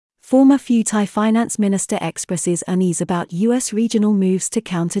former Pheu Thai finance minister expresses unease about U.S. regional moves to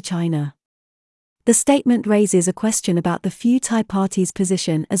counter China. The statement raises a question about the Pheu Thai party's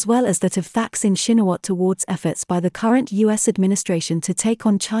position as well as that of Thaksin Shinawatra towards efforts by the current U.S. administration to take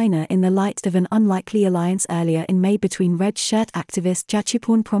on China in the light of an unlikely alliance earlier in May between red shirt activist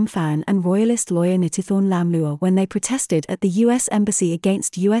Jachipon Prompham and royalist lawyer Nitithorn Lamlua when they protested at the U.S. Embassy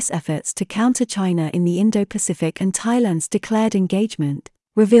against U.S. efforts to counter China in the Indo-Pacific and Thailand's declared engagement,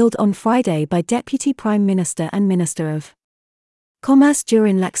 revealed on Friday by Deputy Prime Minister and Minister of Commerce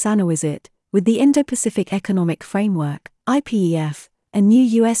during Laksana visit, with the Indo-Pacific Economic Framework, IPEF, a new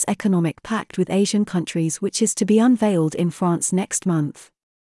U.S. economic pact with Asian countries which is to be unveiled in France next month.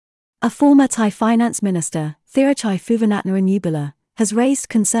 A former Thai finance minister, Thirachai Phuvanaratnarajubala, has raised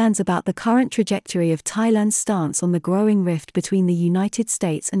concerns about the current trajectory of Thailand's stance on the growing rift between the United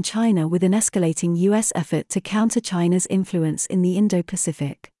States and China with an escalating U.S. effort to counter China's influence in the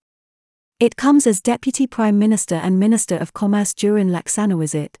Indo-Pacific. It comes as Deputy Prime Minister and Minister of Commerce during Laksana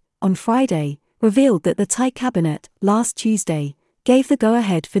visit, on Friday, revealed that the Thai cabinet, last Tuesday, gave the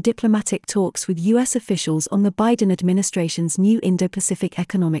go-ahead for diplomatic talks with U.S. officials on the Biden administration's new Indo-Pacific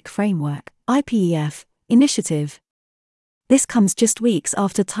Economic Framework, IPEF, initiative. This comes just weeks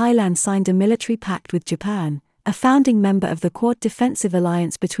after Thailand signed a military pact with Japan, a founding member of the Quad defensive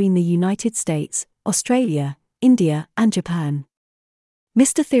alliance between the United States, Australia, India, and Japan.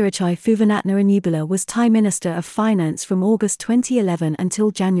 Mr. Thirachai Phuvanaratnarajubala was Thai Minister of Finance from August 2011 until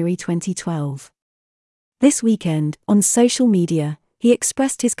January 2012. This weekend, on social media, he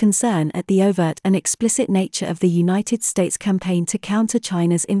expressed his concern at the overt and explicit nature of the United States campaign to counter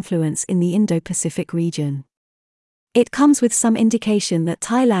China's influence in the Indo-Pacific region. It comes with some indication that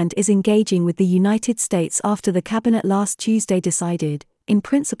Thailand is engaging with the United States after the cabinet last Tuesday decided, in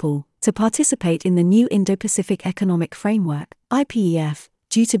principle, to participate in the new Indo-Pacific Economic Framework, IPEF,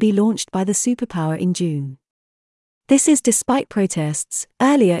 due to be launched by the superpower in June. This is despite protests,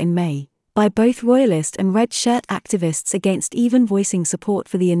 earlier in May, by both royalist and red shirt activists against even voicing support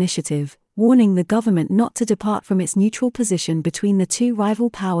for the initiative, warning the government not to depart from its neutral position between the two rival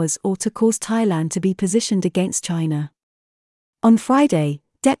powers or to cause Thailand to be positioned against China. On Friday,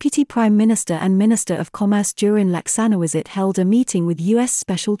 Deputy Prime Minister and Minister of Commerce during Laksana visit held a meeting with U.S.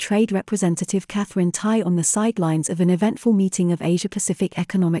 Special Trade Representative Katherine Tai on the sidelines of an eventful meeting of Asia-Pacific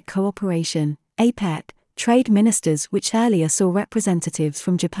Economic Cooperation, APEC, trade ministers which earlier saw representatives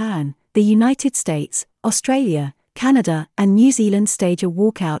from Japan, the United States, Australia, Canada, and New Zealand stage a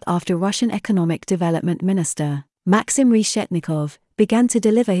walkout after Russian Economic Development Minister, Maxim Reshetnikov, began to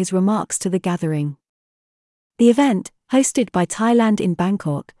deliver his remarks to the gathering. The event, hosted by Thailand in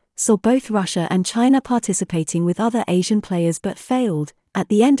Bangkok, saw both Russia and China participating with other Asian players but failed, at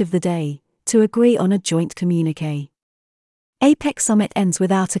the end of the day, to agree on a joint communiqué. APEC summit ends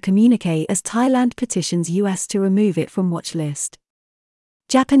without a communiqué as Thailand petitions US to remove it from watch list.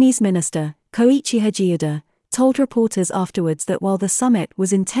 Japanese Minister, Koichi Hagiuda, told reporters afterwards that while the summit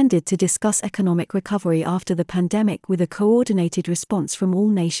was intended to discuss economic recovery after the pandemic with a coordinated response from all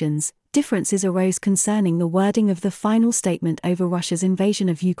nations, differences arose concerning the wording of the final statement over Russia's invasion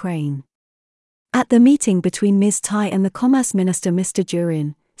of Ukraine. At the meeting between Ms. Tai and the Commerce Minister Mr.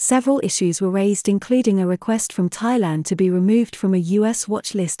 Jurin, several issues were raised including a request from Thailand to be removed from a US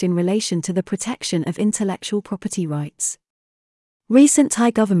watch list in relation to the protection of intellectual property rights. Recent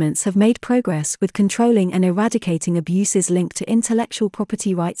Thai governments have made progress with controlling and eradicating abuses linked to intellectual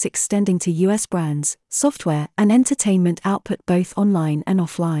property rights extending to US brands, software, and entertainment output both online and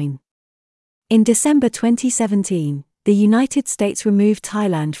offline. In December 2017, the United States removed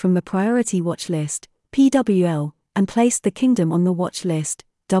Thailand from the Priority Watch List, PWL, and placed the kingdom on the Watch List,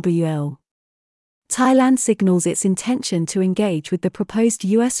 WL. Thailand signals its intention to engage with the proposed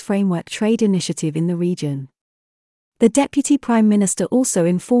US Framework Trade Initiative in the region. The Deputy Prime Minister also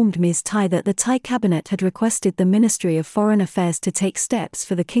informed Ms. Tai that the Thai cabinet had requested the Ministry of Foreign Affairs to take steps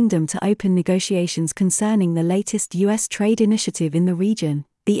for the kingdom to open negotiations concerning the latest US trade initiative in the region,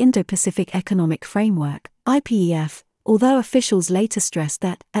 the Indo-Pacific Economic Framework, IPEF, although officials later stressed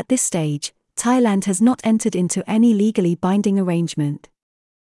that, at this stage, Thailand has not entered into any legally binding arrangement.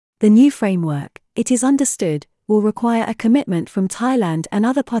 The new framework, it is understood, will require a commitment from Thailand and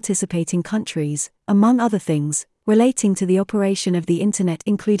other participating countries, among other things, relating to the operation of the Internet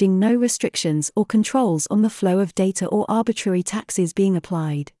including no restrictions or controls on the flow of data or arbitrary taxes being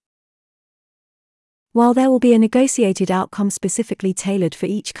applied. While there will be a negotiated outcome specifically tailored for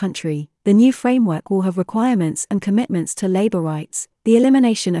each country, the new framework will have requirements and commitments to labor rights, the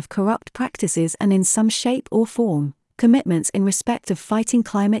elimination of corrupt practices and in some shape or form, commitments in respect of fighting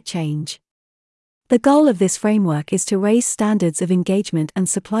climate change. The goal of this framework is to raise standards of engagement and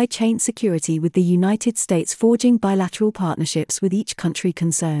supply chain security with the United States, forging bilateral partnerships with each country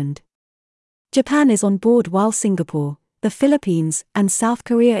concerned. Japan is on board while Singapore, the Philippines, and South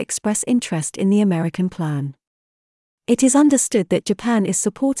Korea express interest in the American plan. It is understood that Japan is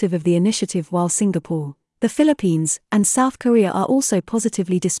supportive of the initiative while Singapore, the Philippines, and South Korea are also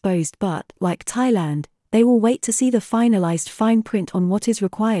positively disposed, but, like Thailand, they will wait to see the finalized fine print on what is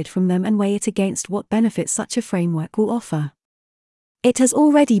required from them and weigh it against what benefits such a framework will offer. It has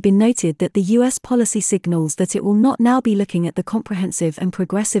already been noted that the U.S. policy signals that it will not now be looking at the Comprehensive and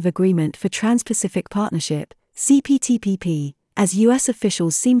Progressive Agreement for Trans-Pacific Partnership, CPTPP, as U.S.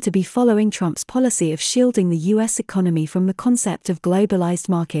 officials seem to be following Trump's policy of shielding the U.S. economy from the concept of globalized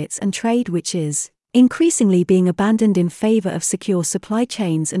markets and trade, which is increasingly being abandoned in favor of secure supply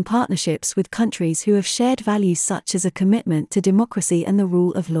chains and partnerships with countries who have shared values such as a commitment to democracy and the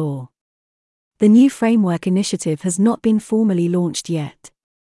rule of law. The new framework initiative has not been formally launched yet.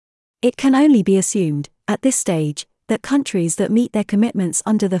 It can only be assumed, at this stage, that countries that meet their commitments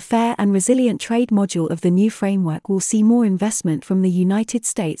under the Fair and Resilient Trade module of the new framework will see more investment from the United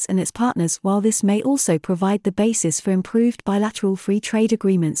States and its partners, while this may also provide the basis for improved bilateral free trade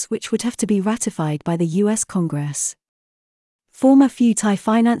agreements which would have to be ratified by the U.S. Congress. Former Pheu Thai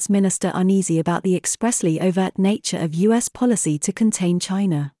finance minister uneasy about the expressly overt nature of U.S. policy to contain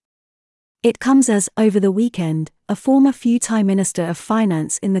China. It comes as, over the weekend, a former Pheu Thai minister of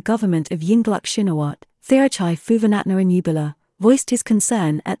finance in the government of Yingluck Shinawat, Pheu Thai Phuvanatnaranubala, voiced his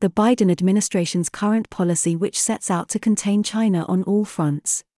concern at the Biden administration's current policy, which sets out to contain China on all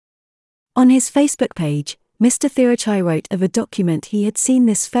fronts. On his Facebook page, Mr. Pheu Thai wrote of a document he had seen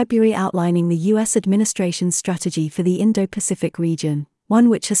this February outlining the U.S. administration's strategy for the Indo-Pacific region, one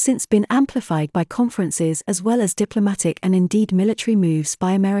which has since been amplified by conferences as well as diplomatic and indeed military moves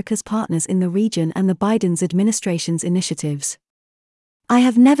by America's partners in the region and the Biden's administration's initiatives. I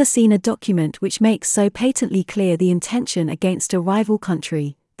have never seen a document which makes so patently clear the intention against a rival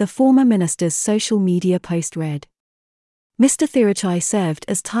country, the former minister's social media post read. Mr. Pheu Thai served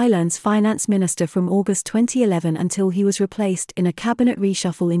as Thailand's finance minister from August 2011 until he was replaced in a cabinet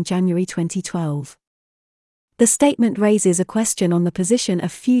reshuffle in January 2012. The statement raises a question on the position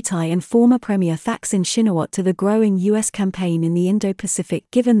of Pheu Thai and former Premier Thaksin Shinawatra to the growing U.S. campaign in the Indo-Pacific,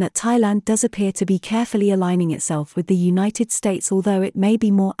 given that Thailand does appear to be carefully aligning itself with the United States, although it may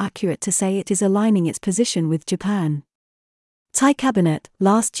be more accurate to say it is aligning its position with Japan. Thai cabinet,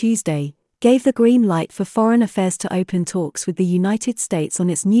 last Tuesday, gave the green light for foreign affairs to open talks with the United States on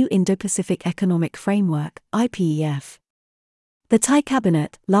its new Indo-Pacific Economic Framework, IPEF. The Thai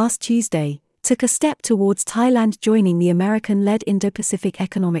cabinet, last Tuesday, took a step towards Thailand joining the American-led Indo-Pacific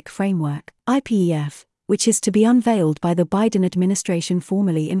Economic Framework, IPEF, which is to be unveiled by the Biden administration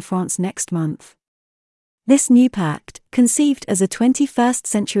formally in France next month. This new pact, conceived as a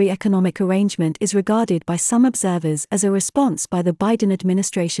 21st-century economic arrangement, is regarded by some observers as a response by the Biden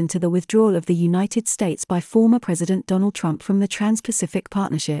administration to the withdrawal of the United States by former President Donald Trump from the Trans-Pacific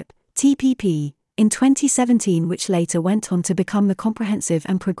Partnership, TPP, in 2017, which later went on to become the Comprehensive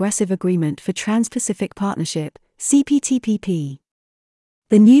and Progressive Agreement for Trans-Pacific Partnership, CPTPP.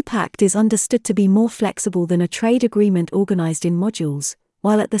 The new pact is understood to be more flexible than a trade agreement organized in modules,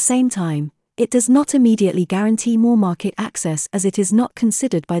 while at the same time, it does not immediately guarantee more market access, as it is not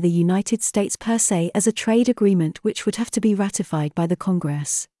considered by the United States per se as a trade agreement which would have to be ratified by the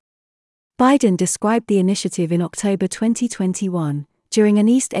Congress. Biden described the initiative in October 2021, during an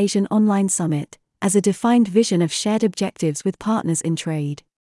East Asian online summit, as a defined vision of shared objectives with partners in trade.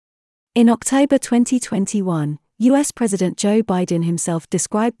 In October 2021, U.S. President Joe Biden himself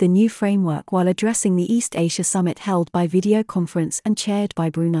described the new framework while addressing the East Asia Summit held by video conference and chaired by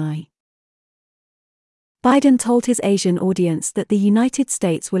Brunei. Biden told his Asian audience that the United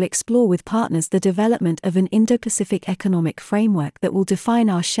States will explore with partners the development of an Indo-Pacific economic framework that will define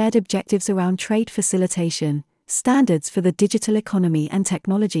our shared objectives around trade facilitation, standards for the digital economy and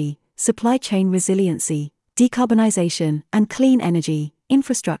technology, supply chain resiliency, decarbonization and clean energy,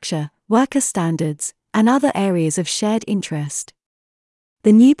 infrastructure, worker standards, and other areas of shared interest.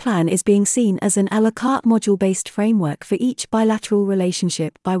 The new plan is being seen as an à la carte module-based framework for each bilateral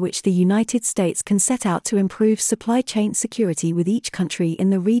relationship by which the United States can set out to improve supply chain security with each country in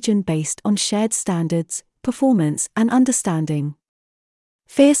the region based on shared standards, performance, and understanding.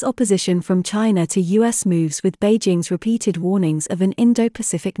 Fierce opposition from China to U.S. moves with Beijing's repeated warnings of an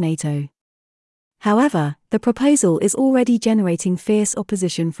Indo-Pacific NATO. However, the proposal is already generating fierce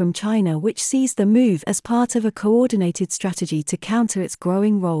opposition from China, which sees the move as part of a coordinated strategy to counter its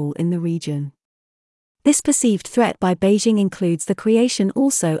growing role in the region. This perceived threat by Beijing includes the creation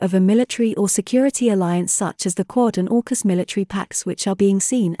also of a military or security alliance such as the Quad and AUKUS military pacts, which are being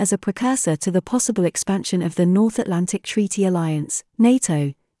seen as a precursor to the possible expansion of the North Atlantic Treaty Alliance,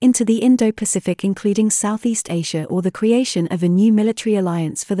 NATO, into the Indo-Pacific including Southeast Asia, or the creation of a new military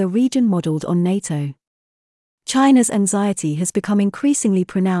alliance for the region modeled on NATO. China's anxiety has become increasingly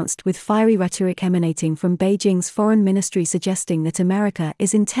pronounced, with fiery rhetoric emanating from Beijing's foreign ministry suggesting that America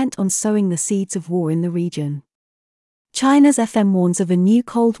is intent on sowing the seeds of war in the region. China's FM warns of a new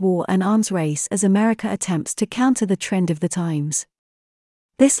Cold War and arms race as America attempts to counter the trend of the times.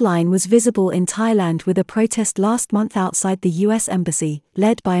 This line was visible in Thailand with a protest last month outside the U.S. Embassy,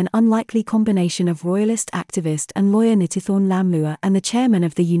 led by an unlikely combination of royalist activist and lawyer Nitithorn Lamlua and the chairman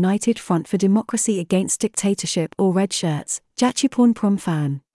of the United Front for Democracy Against Dictatorship, or Red Shirts, Jatchuporn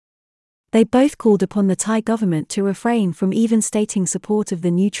Promfan. They both called upon the Thai government to refrain from even stating support of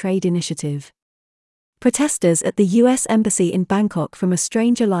the new trade initiative. Protesters at the U.S. Embassy in Bangkok from a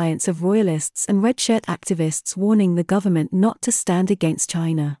strange alliance of royalists and red-shirt activists warning the government not to stand against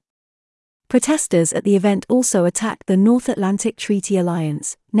China. Protesters at the event also attacked the North Atlantic Treaty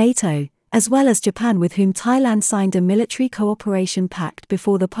Alliance, NATO, as well as Japan, with whom Thailand signed a military cooperation pact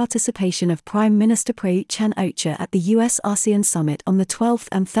before the participation of Prime Minister Prayut Chan-o-cha at the US-ASEAN Summit on the 12th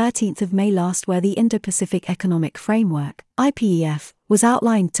and 13th of May last, where the Indo-Pacific Economic Framework, IPEF, was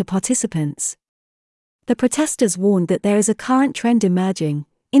outlined to participants. The protesters warned that there is a current trend emerging,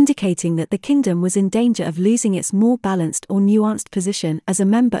 indicating that the kingdom was in danger of losing its more balanced or nuanced position as a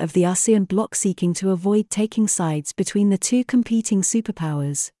member of the ASEAN bloc, seeking to avoid taking sides between the two competing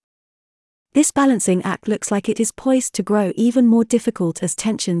superpowers. This balancing act looks like it is poised to grow even more difficult as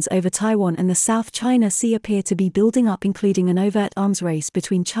tensions over Taiwan and the South China Sea appear to be building up, including an overt arms race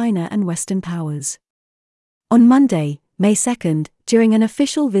between China and Western powers. On Monday, May 2, during an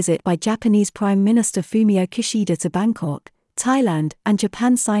official visit by Japanese Prime Minister Fumio Kishida to Bangkok, Thailand and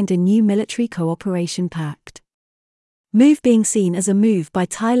Japan signed a new military cooperation pact. Move being seen as a move by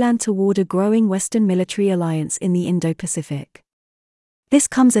Thailand toward a growing Western military alliance in the Indo-Pacific. This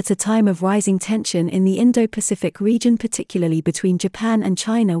comes at a time of rising tension in the Indo-Pacific region, particularly between Japan and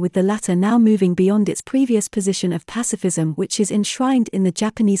China, with the latter now moving beyond its previous position of pacifism, which is enshrined in the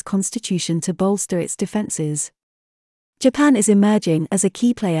Japanese constitution, to bolster its defenses. Japan is emerging as a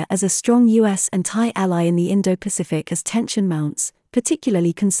key player as a strong US and Thai ally in the Indo-Pacific as tension mounts,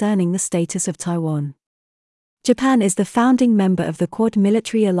 particularly concerning the status of Taiwan. Japan is the founding member of the Quad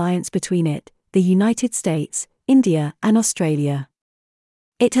military alliance between it, the United States, India, and Australia.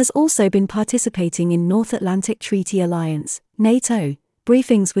 It has also been participating in North Atlantic Treaty Alliance, NATO,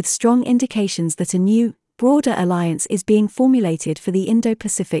 briefings with strong indications that a new, broader alliance is being formulated for the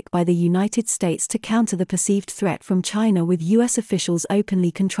Indo-Pacific by the United States to counter the perceived threat from China, with US officials openly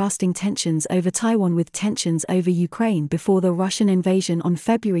contrasting tensions over Taiwan with tensions over Ukraine before the Russian invasion on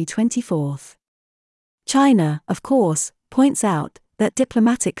February 24. China, of course, points out that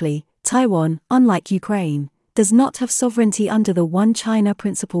diplomatically, Taiwan, unlike Ukraine, does not have sovereignty under the One China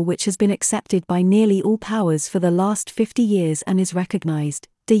principle, which has been accepted by nearly all powers for the last 50 years and is recognized,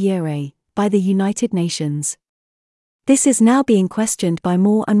 de jure, by the United Nations. This is now being questioned by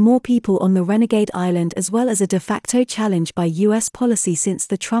more and more people on the renegade island, as well as a de facto challenge by US policy since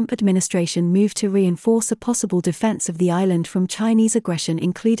the Trump administration moved to reinforce a possible defense of the island from Chinese aggression,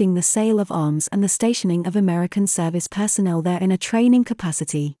 including the sale of arms and the stationing of American service personnel there in a training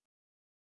capacity.